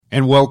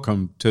And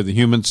welcome to the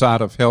Human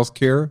Side of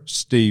Healthcare.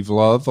 Steve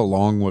Love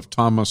along with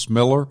Thomas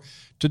Miller.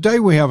 Today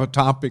we have a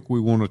topic we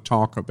want to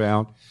talk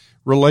about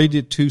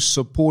related to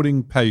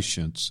supporting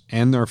patients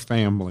and their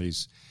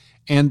families,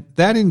 and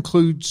that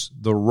includes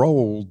the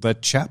role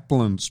that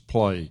chaplains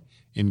play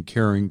in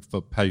caring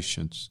for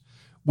patients.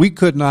 We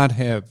could not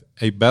have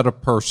a better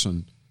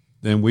person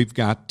than we've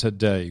got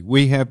today.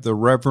 We have the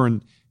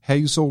Reverend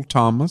Hazel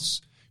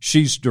Thomas.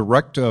 She's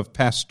Director of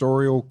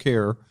Pastoral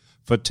Care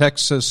for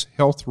Texas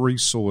Health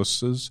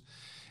Resources,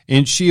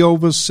 and she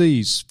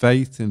oversees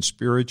faith and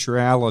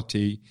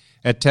spirituality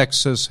at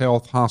Texas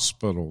Health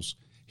Hospitals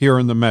here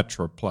in the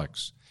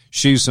Metroplex.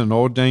 She's an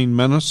ordained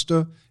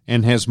minister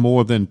and has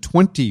more than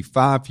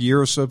 25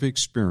 years of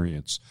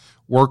experience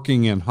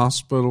working in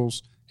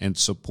hospitals and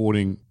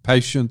supporting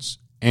patients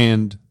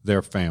and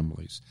their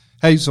families.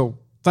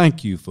 Hazel,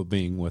 thank you for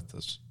being with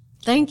us.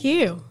 Thank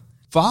you.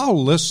 For our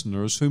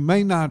listeners who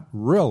may not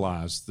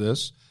realize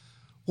this,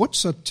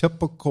 what's a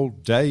typical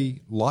day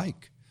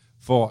like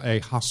for a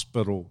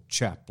hospital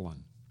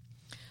chaplain?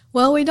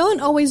 Well, we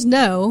don't always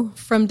know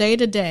from day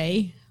to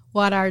day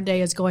what our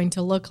day is going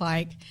to look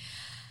like.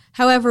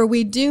 However,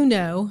 we do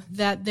know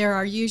that there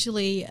are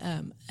usually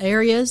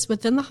areas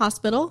within the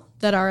hospital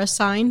that are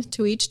assigned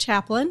to each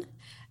chaplain.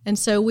 And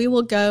so we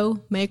will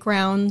go, make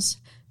rounds,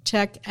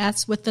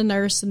 ask with the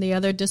nurse and the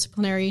other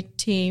disciplinary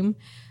team,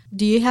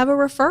 do you have a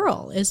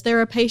referral? Is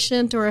there a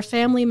patient or a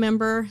family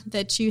member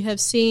that you have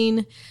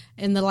seen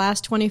in the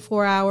last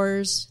 24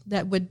 hours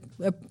that would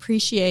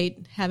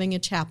appreciate having a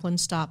chaplain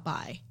stop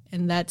by?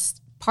 And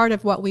that's part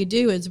of what we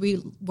do is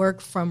we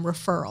work from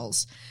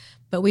referrals.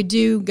 But we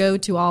do go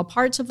to all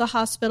parts of the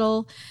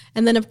hospital.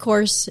 And then, of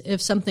course, if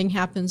something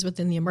happens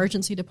within the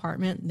emergency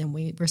department, then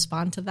we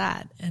respond to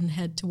that and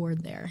head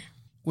toward there.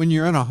 When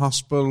you're in a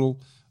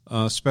hospital,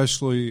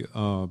 especially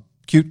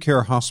acute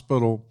care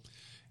hospital,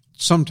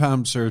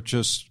 sometimes they're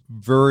just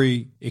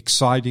very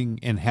exciting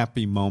and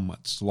happy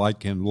moments,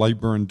 like in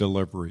labor and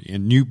delivery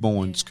and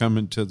newborns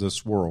coming to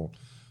this world.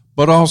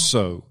 But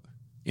also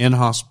in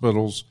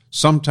hospitals,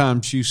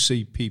 sometimes you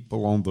see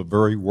people on the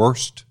very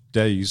worst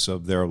days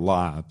of their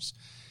lives.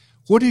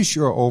 What is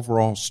your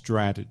overall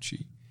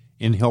strategy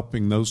in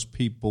helping those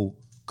people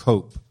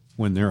cope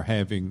when they're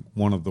having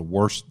one of the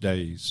worst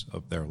days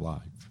of their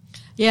life?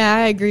 Yeah,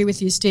 I agree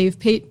with you, Steve.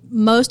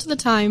 Most of the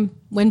time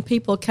when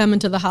people come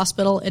into the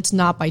hospital, it's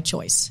not by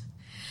choice.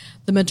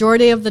 The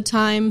majority of the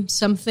time,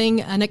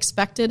 something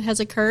unexpected has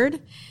occurred,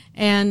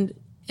 and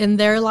in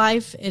their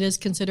life, it is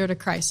considered a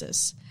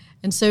crisis.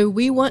 And so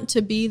we want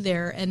to be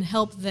there and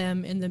help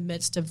them in the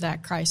midst of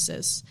that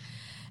crisis.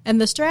 And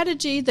the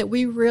strategy that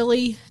we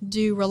really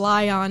do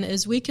rely on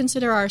is we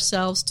consider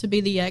ourselves to be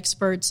the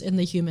experts in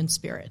the human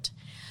spirit.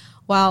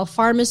 While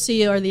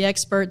pharmacy are the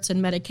experts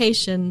in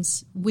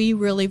medications, we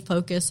really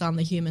focus on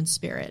the human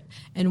spirit.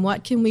 And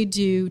what can we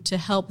do to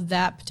help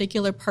that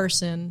particular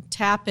person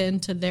tap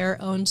into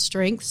their own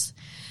strengths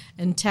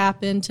and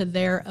tap into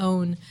their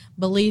own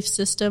belief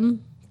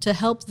system to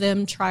help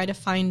them try to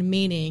find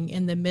meaning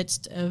in the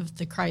midst of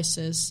the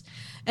crisis.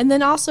 And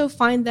then also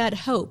find that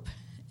hope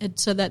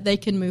so that they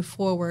can move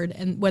forward,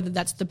 and whether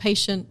that's the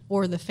patient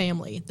or the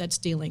family that's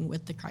dealing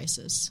with the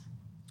crisis.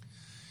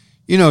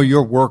 You know,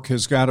 your work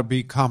has got to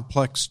be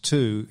complex,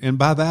 too. And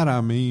by that,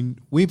 I mean,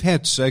 we've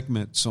had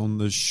segments on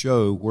this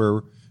show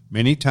where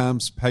many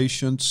times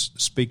patients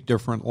speak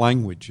different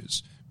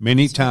languages.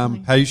 Many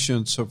times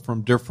patients are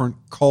from different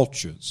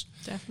cultures.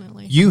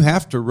 Definitely. You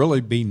have to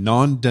really be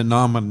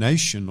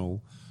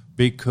non-denominational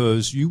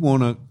because you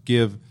want to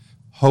give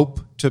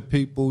hope to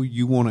people.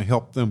 You want to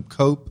help them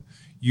cope.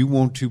 You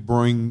want to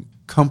bring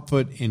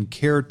comfort and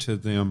care to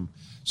them.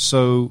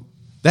 So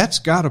that's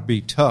got to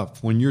be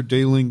tough when you're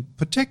dealing,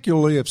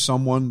 particularly if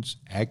someone's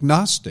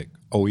agnostic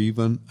or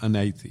even an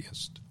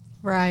atheist.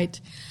 Right.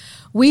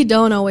 We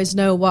don't always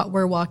know what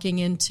we're walking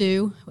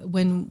into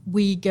when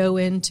we go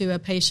into a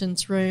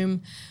patient's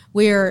room.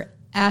 We're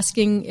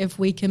asking if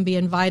we can be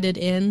invited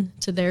in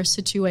to their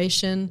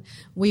situation.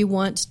 We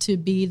want to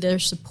be their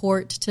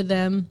support to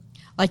them.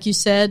 Like you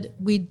said,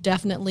 we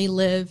definitely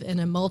live in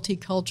a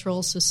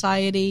multicultural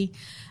society.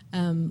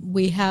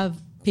 We have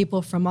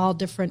people from all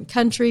different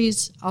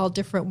countries, all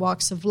different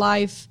walks of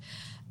life.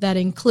 That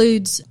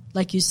includes,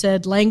 like you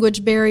said,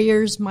 language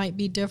barriers might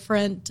be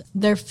different.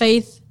 Their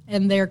faith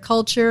and their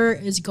culture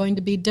is going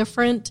to be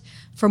different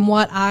from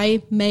what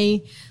I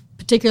may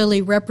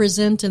particularly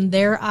represent in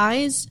their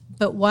eyes.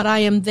 But what I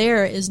am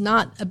there is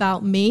not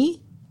about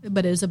me,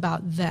 but is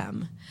about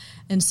them.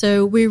 And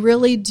so we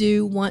really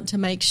do want to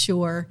make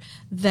sure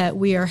that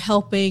we are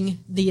helping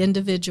the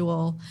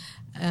individual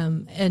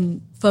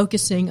and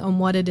focusing on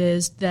what it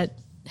is that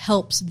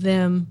helps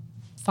them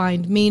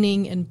find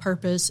meaning and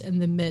purpose in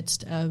the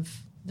midst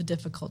of the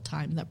difficult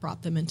time that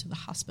brought them into the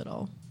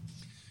hospital.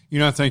 You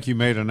know, I think you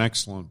made an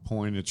excellent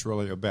point. It's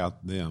really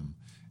about them,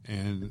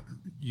 and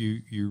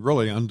you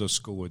really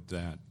underscored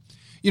that.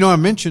 You know, I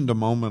mentioned a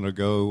moment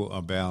ago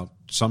about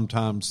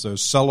sometimes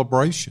there's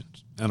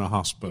celebrations in a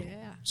hospital. Yeah.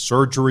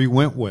 Surgery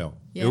went well.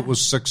 Yeah. It was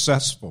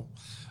successful.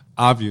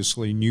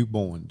 obviously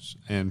newborns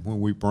and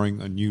when we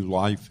bring a new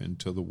life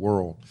into the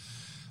world.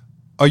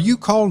 Are you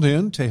called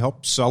in to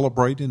help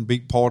celebrate and be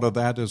part of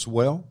that as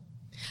well?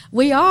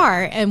 We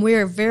are, and we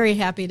are very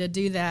happy to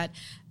do that.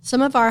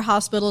 Some of our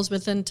hospitals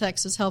within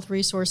Texas Health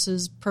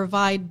Resources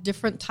provide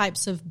different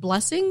types of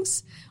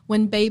blessings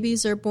when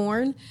babies are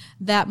born.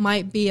 That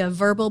might be a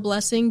verbal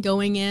blessing,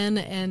 going in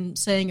and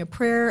saying a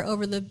prayer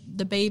over the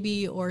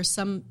baby, or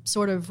some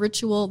sort of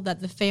ritual that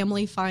the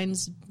family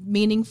finds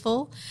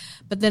meaningful.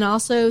 But then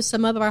also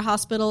some of our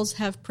hospitals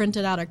have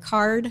printed out a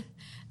card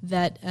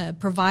that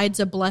provides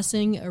a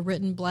blessing, a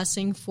written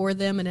blessing for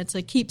them, and it's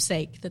a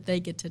keepsake that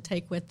they get to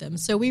take with them.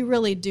 So we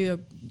really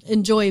do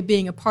enjoy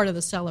being a part of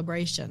the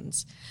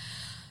celebrations.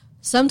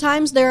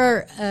 Sometimes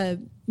there are,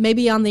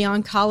 maybe on the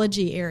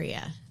oncology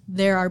area,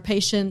 there are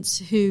patients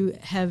who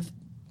have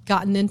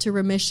gotten into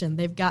remission.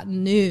 They've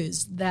gotten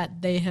news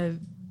that they have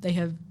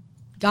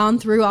gone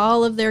through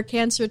all of their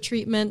cancer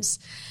treatments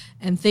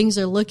and things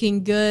are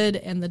looking good,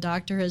 and the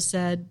doctor has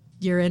said,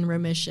 you're in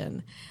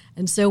remission.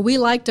 And so we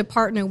like to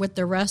partner with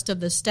the rest of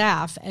the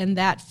staff and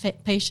that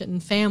patient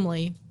and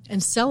family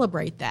and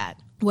celebrate that,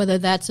 whether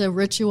that's a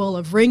ritual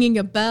of ringing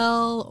a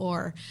bell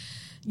or,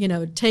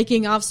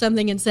 taking off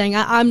something and saying,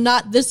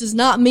 this is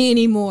not me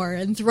anymore,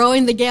 and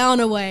throwing the gown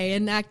away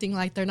and acting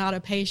like they're not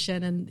a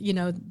patient.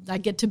 And, I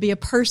get to be a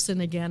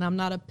person again. I'm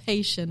not a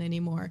patient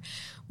anymore.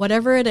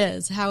 Whatever it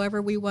is,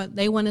 however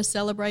they want to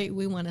celebrate,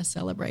 we want to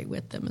celebrate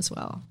with them as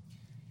well.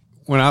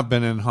 When I've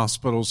been in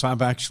hospitals,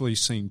 I've actually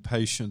seen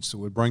patients that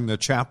would bring the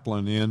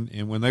chaplain in,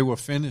 and when they were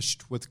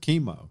finished with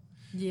chemo,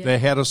 they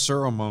had a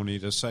ceremony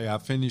to say, I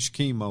finished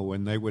chemo,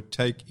 and they would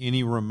take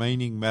any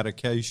remaining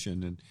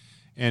medication,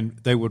 and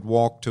they would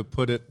walk to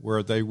put it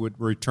where they would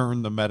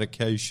return the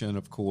medication,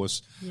 of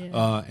course,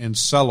 and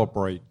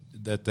celebrate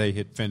that they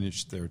had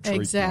finished their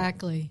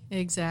treatment.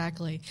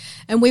 Exactly.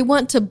 And we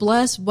want to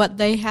bless what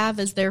they have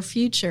as their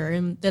future,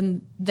 and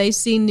then they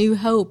see new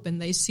hope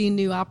and they see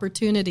new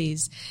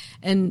opportunities,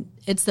 and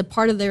it's the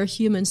part of their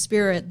human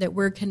spirit that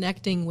we're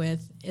connecting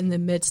with in the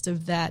midst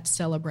of that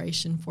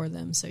celebration for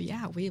them. So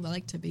we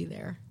like to be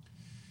there.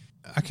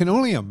 I can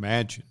only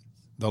imagine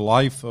the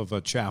life of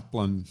a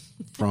chaplain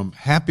from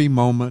happy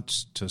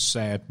moments to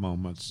sad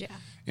moments. Yeah.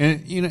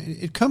 And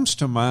it comes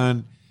to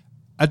mind,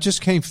 I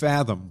just can't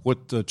fathom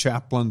what the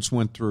chaplains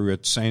went through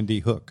at Sandy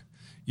Hook,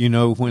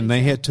 when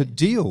they had to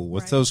deal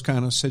with those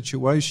kind of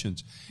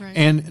situations. Right.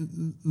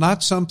 And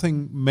not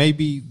something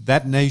maybe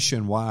that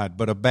nationwide,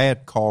 but a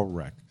bad car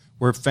wreck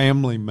where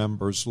family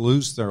members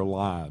lose their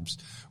lives,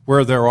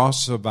 where there are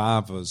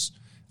survivors.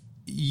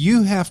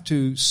 You have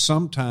to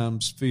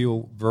sometimes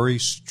feel very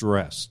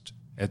stressed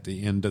at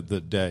the end of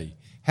the day.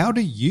 How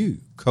do you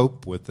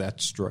cope with that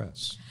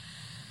stress?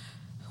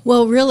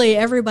 Well, really,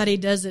 everybody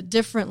does it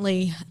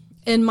differently.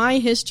 In my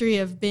history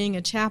of being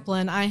a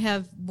chaplain, I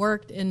have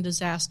worked in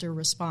disaster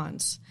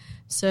response.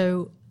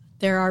 So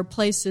there are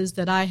places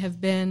that I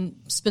have been,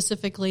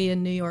 specifically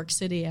in New York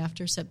City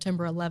after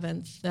September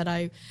 11th, that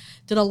I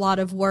did a lot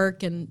of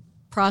work and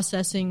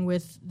processing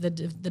with the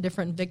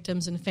different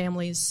victims and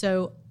families.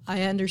 So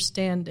I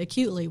understand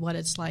acutely what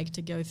it's like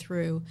to go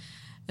through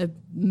a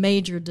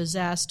major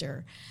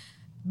disaster.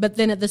 But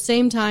then at the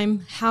same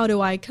time, how do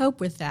I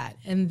cope with that?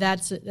 And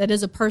that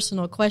is a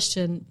personal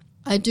question.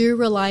 I do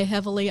rely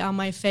heavily on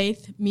my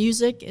faith.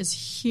 Music is a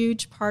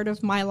huge part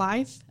of my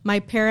life. My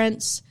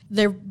parents,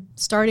 their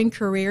starting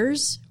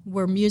careers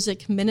were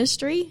music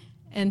ministry,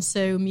 and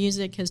so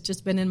music has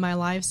just been in my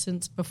life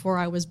since before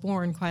I was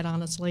born, quite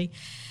honestly.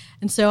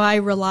 And so I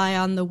rely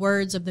on the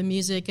words of the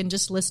music and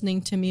just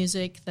listening to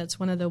music. That's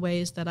one of the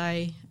ways that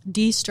I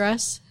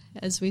de-stress,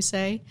 as we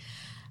say.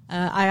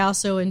 I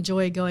also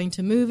enjoy going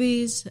to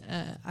movies.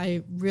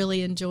 I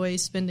really enjoy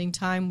spending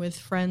time with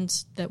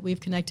friends that we've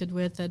connected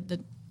with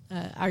at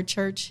our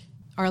church,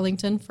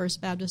 Arlington,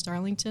 First Baptist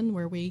Arlington,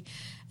 where we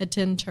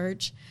attend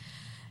church,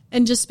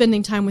 and just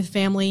spending time with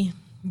family,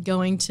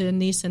 going to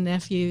niece and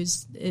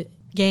nephews,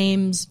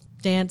 games,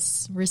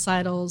 dance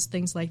recitals,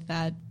 things like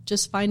that.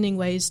 Just finding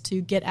ways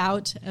to get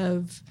out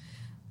of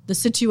the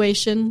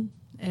situation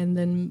and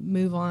then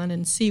move on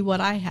and see what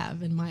I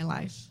have in my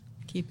life,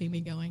 keeping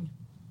me going.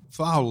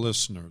 For our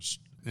listeners,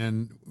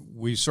 and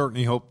we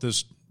certainly hope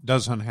this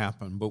doesn't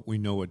happen, but we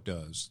know it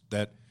does,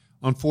 that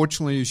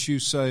unfortunately, as you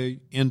say,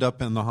 end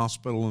up in the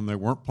hospital and they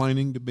weren't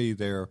planning to be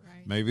there.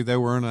 Right. Maybe they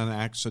were in an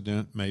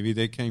accident. Maybe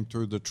they came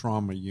through the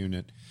trauma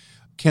unit.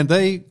 Can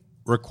they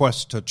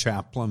request a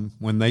chaplain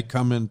when they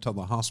come into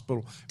the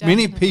hospital?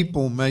 Definitely. Many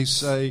people may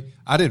say,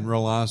 I didn't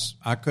realize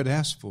I could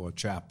ask for a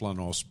chaplain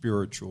or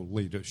spiritual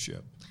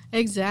leadership.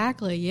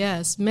 Exactly,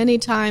 yes. Many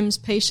times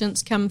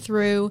patients come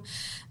through,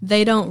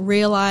 they don't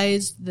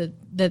realize that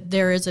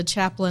there is a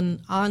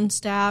chaplain on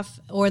staff,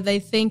 or they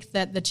think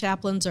that the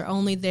chaplains are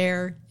only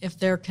there if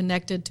they're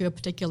connected to a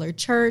particular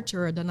church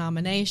or a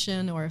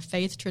denomination or a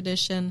faith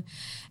tradition.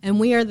 And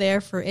we are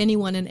there for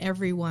anyone and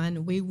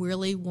everyone. We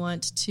really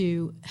want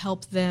to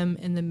help them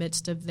in the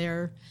midst of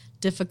their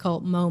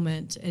difficult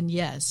moment. And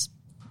yes,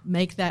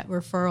 make that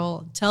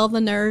referral. Tell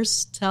the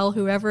nurse, tell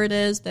whoever it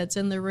is that's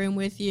in the room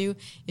with you.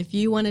 If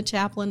you want a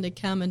chaplain to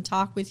come and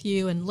talk with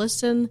you and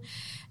listen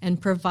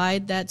and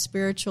provide that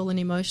spiritual and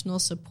emotional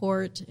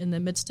support in the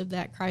midst of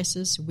that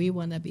crisis, we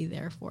want to be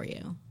there for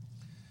you.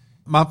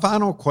 My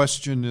final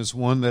question is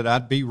one that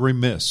I'd be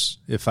remiss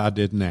if I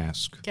didn't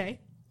ask. Okay.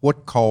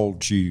 What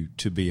called you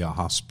to be a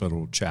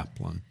hospital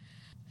chaplain?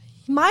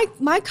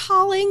 My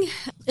calling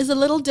is a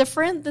little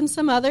different than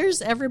some others.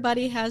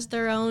 Everybody has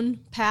their own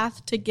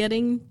path to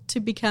getting to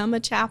become a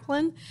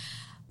chaplain.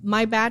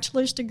 My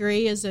bachelor's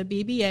degree is a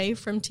BBA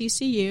from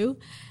TCU,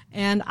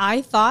 and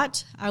I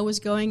thought I was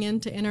going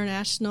into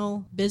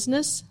international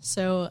business,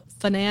 so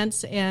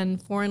finance and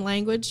foreign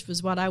language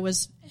was what I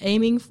was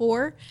aiming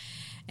for.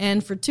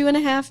 And for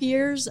 2.5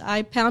 years,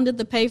 I pounded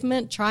the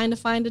pavement trying to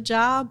find a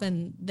job,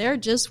 and there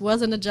just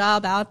wasn't a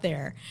job out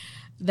there.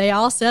 They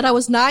all said I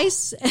was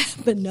nice,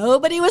 but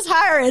nobody was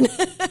hiring.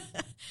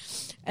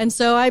 And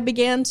so I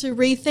began to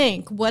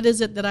rethink, what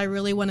is it that I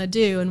really want to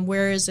do, and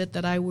where is it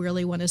that I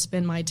really want to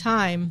spend my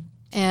time?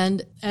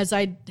 And as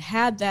I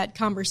had that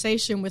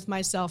conversation with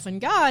myself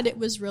and God, it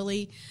was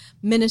really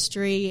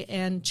ministry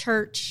and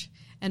church,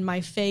 and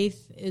my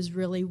faith is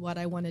really what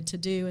I wanted to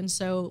do. And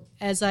so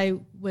as I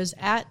was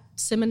at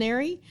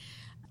seminary,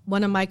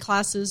 one of my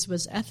classes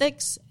was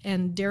ethics,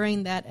 and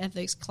during that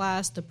ethics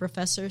class, the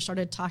professor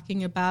started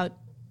talking about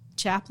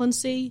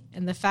chaplaincy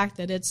and the fact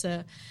that it's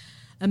a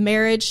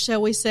marriage,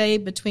 shall we say,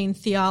 between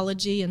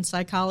theology and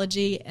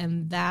psychology,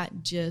 and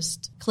that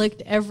just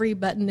clicked every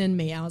button in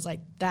me. I was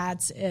like,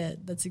 that's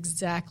it. That's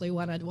exactly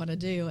what I'd want to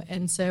do.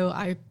 And so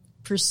I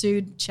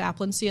pursued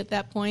chaplaincy at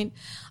that point.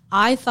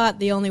 I thought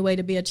the only way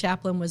to be a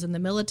chaplain was in the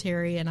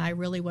military, and I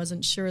really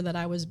wasn't sure that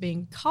I was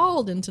being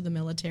called into the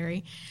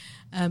military.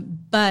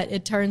 But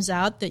it turns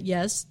out that,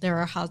 yes,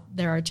 there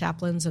are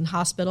chaplains in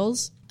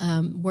hospitals.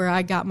 Where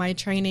I got my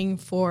training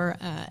for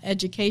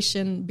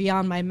education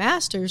beyond my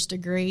master's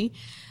degree,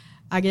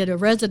 I did a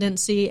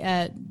residency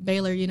at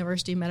Baylor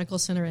University Medical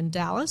Center in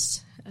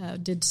Dallas,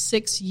 did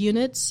 6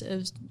 units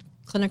of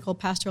clinical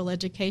pastoral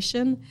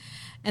education.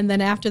 And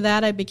then after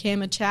that, I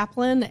became a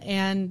chaplain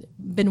and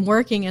been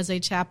working as a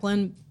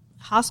chaplain,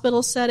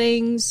 hospital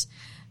settings,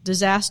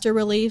 disaster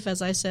relief,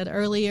 as I said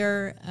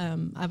earlier.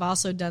 I've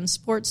also done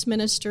sports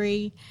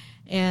ministry.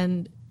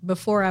 And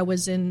before I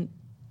was in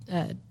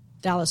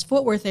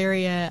Dallas-Fort Worth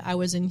area, I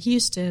was in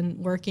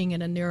Houston working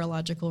in a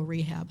neurological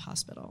rehab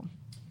hospital.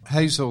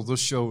 Hazel, this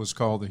show is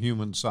called The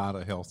Human Side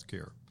of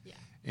Healthcare. Yeah.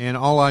 And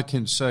all I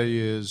can say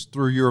is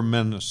through your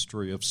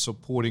ministry of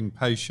supporting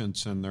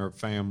patients and their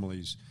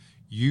families,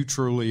 you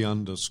truly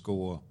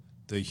underscore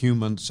the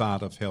human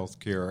side of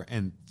healthcare,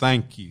 and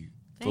thank you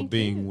for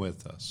being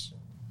with us.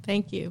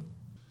 Thank you.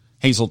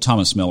 Hazel,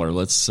 Thomas Miller,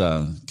 let's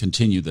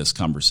continue this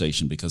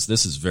conversation because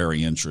this is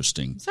very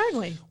interesting.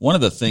 Certainly. One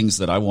of the things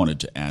that I wanted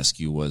to ask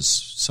you was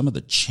some of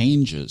the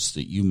changes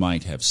that you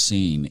might have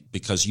seen,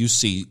 because you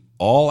see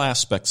all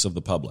aspects of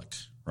the public,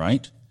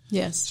 right?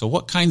 Yes. So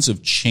what kinds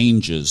of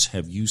changes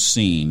have you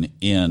seen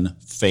in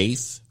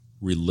faith,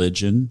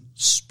 religion,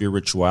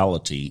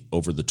 spirituality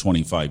over the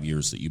 25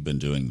 years that you've been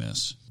doing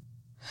this?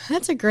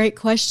 That's a great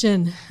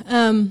question.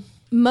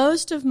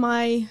 Most of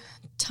my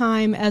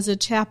time as a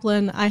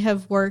chaplain, I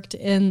have worked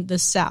in the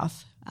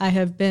South. I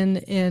have been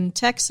in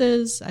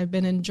Texas, I've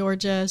been in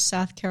Georgia,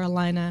 South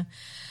Carolina,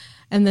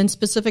 and then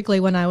specifically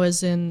when I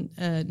was in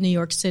New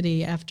York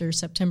City after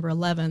September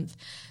 11th.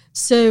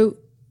 So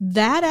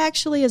that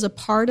actually is a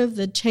part of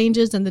the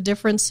changes and the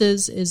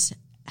differences, is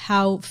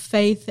how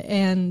faith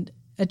and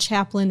a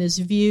chaplain is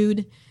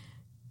viewed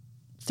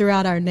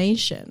throughout our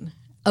nation.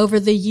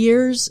 Over the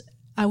years,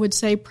 I would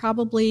say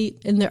probably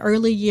in the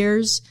early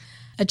years,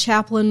 a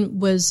chaplain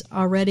was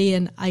already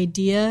an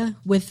idea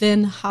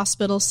within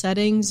hospital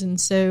settings, and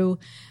so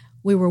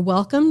we were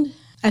welcomed.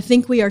 I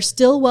think we are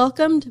still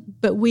welcomed,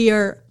 but we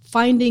are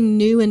finding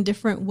new and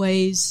different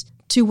ways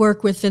to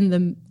work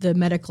within the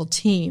medical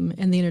team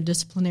and the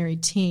interdisciplinary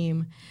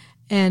team.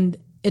 And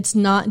it's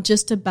not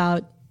just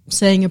about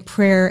saying a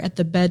prayer at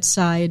the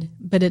bedside,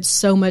 but it's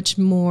so much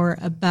more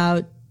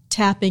about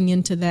tapping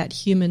into that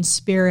human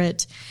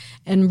spirit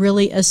and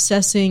really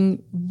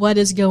assessing what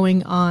is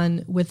going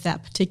on with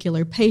that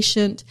particular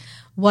patient,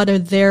 what are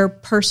their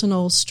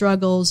personal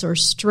struggles or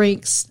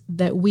strengths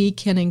that we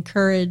can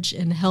encourage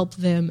and help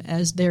them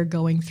as they're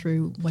going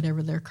through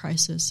whatever their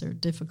crisis or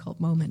difficult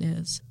moment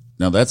is.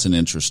 Now, that's an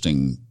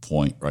interesting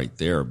point right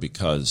there,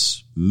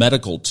 because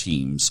medical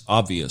teams,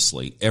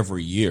 obviously,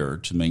 every year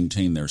to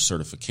maintain their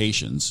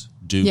certifications,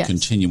 do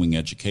continuing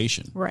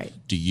education. Right.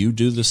 Do you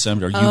do the same?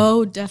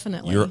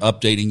 Definitely. You're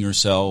updating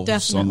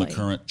yourselves on the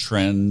current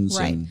trends?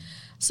 Right.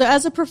 So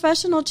as a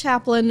professional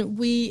chaplain,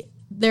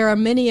 there are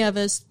many of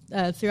us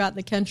throughout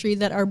the country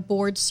that are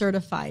board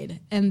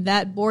certified, and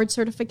that board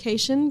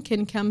certification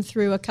can come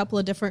through a couple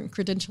of different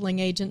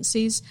credentialing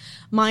agencies.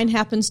 Mine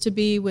happens to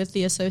be with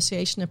the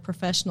Association of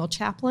Professional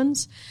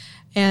Chaplains,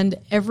 and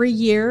every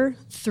year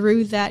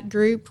through that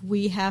group,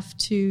 we have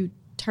to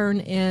turn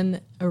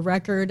in a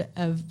record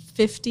of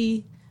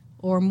 50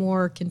 or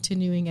more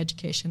continuing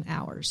education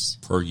hours.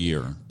 Per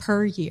year?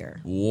 Per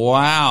year.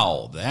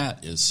 Wow,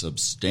 that is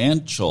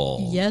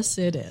substantial. Yes,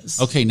 it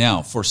is. Okay,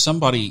 now, for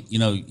somebody,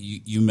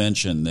 you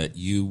mentioned that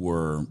you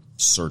were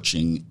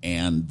searching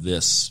and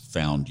this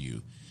found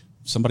you.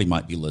 Somebody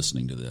might be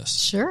listening to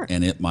this. Sure.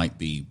 And it might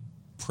be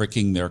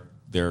pricking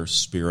their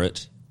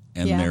spirit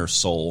and their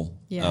soul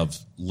of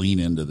lean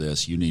into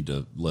this. You need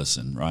to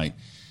listen, right?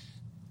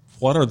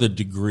 What are the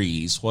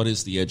degrees? What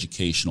is the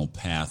educational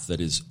path that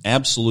is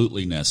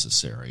absolutely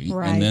necessary?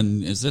 Right. And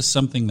then is this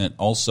something that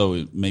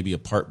also maybe a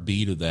part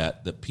B to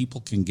that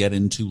people can get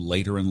into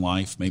later in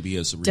life, maybe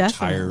as a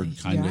retired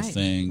kind of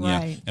thing?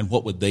 Right. Yeah. And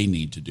what would they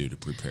need to do to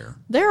prepare?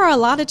 There are a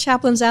lot of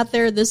chaplains out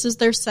there. This is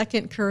their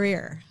second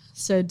career.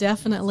 So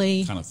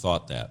definitely. Kind of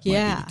thought that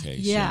might be the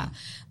case. Yeah.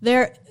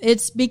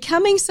 It's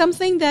becoming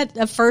something that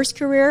a first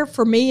career,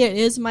 for me, it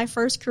is my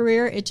first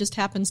career. It just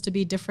happens to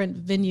be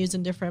different venues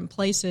and different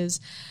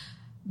places.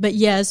 But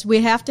yes,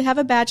 we have to have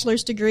a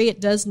bachelor's degree.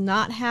 It does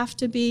not have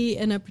to be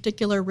in a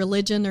particular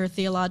religion or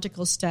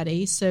theological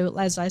study. So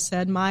as I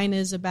said, mine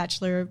is a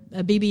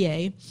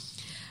BBA.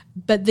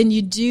 But then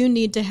you do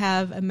need to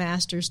have a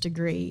master's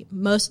degree.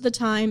 Most of the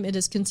time, it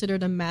is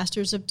considered a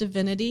master's of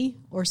divinity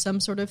or some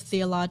sort of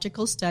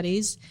theological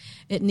studies.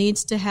 It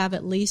needs to have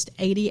at least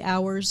 80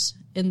 hours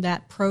in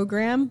that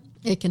program.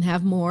 It can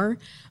have more,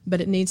 but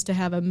it needs to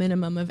have a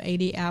minimum of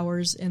 80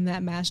 hours in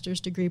that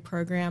master's degree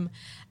program.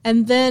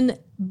 And then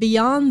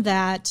beyond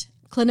that,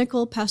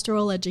 clinical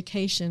pastoral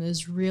education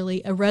is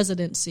really, a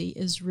residency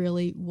is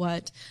really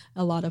what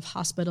a lot of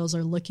hospitals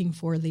are looking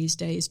for these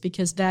days,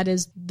 because that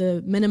is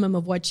the minimum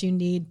of what you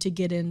need to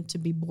get in to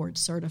be board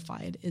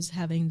certified, is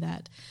having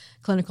that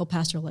clinical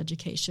pastoral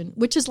education,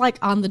 which is like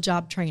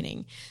on-the-job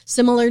training.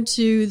 Similar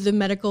to the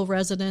medical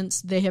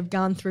residents, they have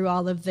gone through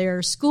all of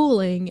their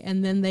schooling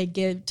and then they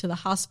get to the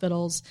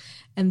hospitals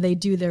and they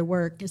do their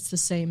work. It's the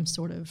same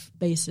sort of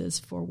basis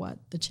for what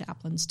the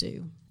chaplains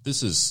do.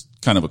 This is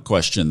kind of a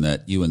question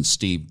that you and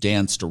Steve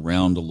danced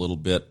around a little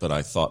bit, but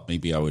I thought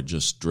maybe I would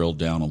just drill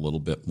down a little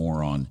bit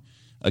more on.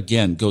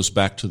 Again, goes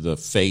back to the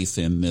faith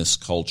in this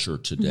culture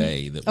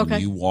today, that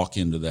when you walk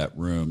into that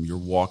room, you're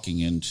walking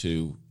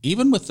into,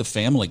 even with the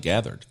family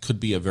gathered, could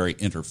be a very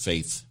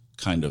interfaith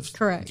kind of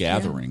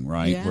gathering,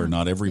 right? Yeah. Where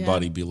not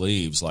everybody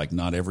believes, like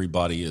not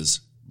everybody is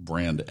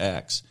brand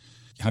X.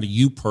 How do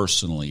you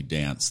personally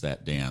dance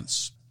that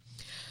dance?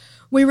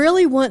 We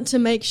really want to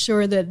make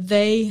sure that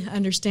they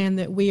understand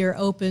that we are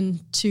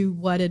open to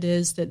what it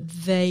is that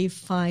they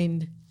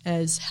find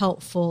as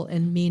helpful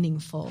and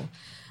meaningful.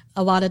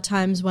 A lot of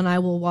times when I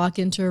will walk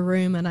into a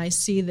room and I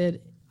see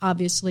that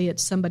obviously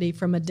it's somebody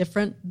from a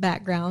different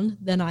background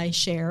than I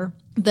share,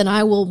 then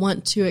I will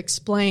want to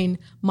explain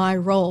my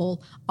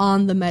role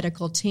on the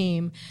medical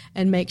team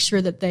and make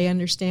sure that they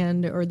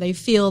understand or they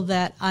feel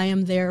that I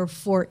am there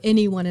for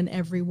anyone and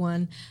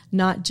everyone,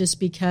 not just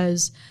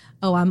because,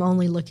 I'm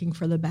only looking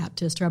for the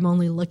Baptist or I'm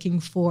only looking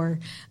for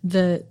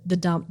the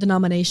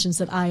denominations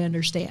that I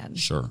understand.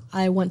 Sure.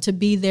 I want to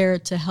be there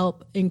to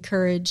help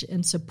encourage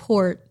and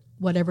support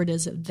whatever it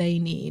is that they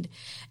need,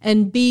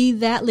 and be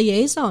that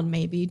liaison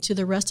maybe to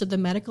the rest of the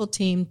medical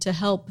team to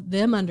help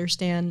them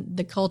understand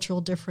the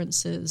cultural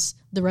differences,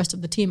 the rest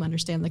of the team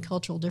understand the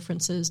cultural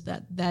differences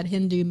that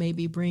Hindu may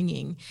be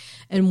bringing,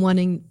 and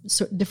wanting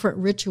different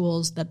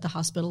rituals that the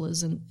hospital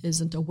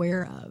isn't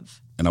aware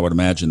of. And I would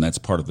imagine that's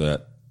part of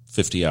that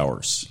 50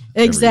 hours.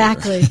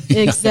 Exactly.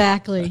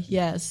 Exactly.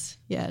 Yes.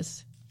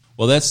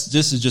 Well, this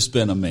has just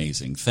been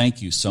amazing.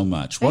 Thank you so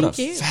much. What Thank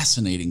you.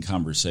 Fascinating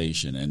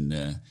conversation,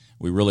 and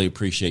we really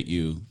appreciate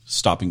you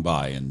stopping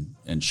by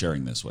and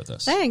sharing this with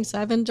us. Thanks.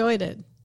 I've enjoyed it.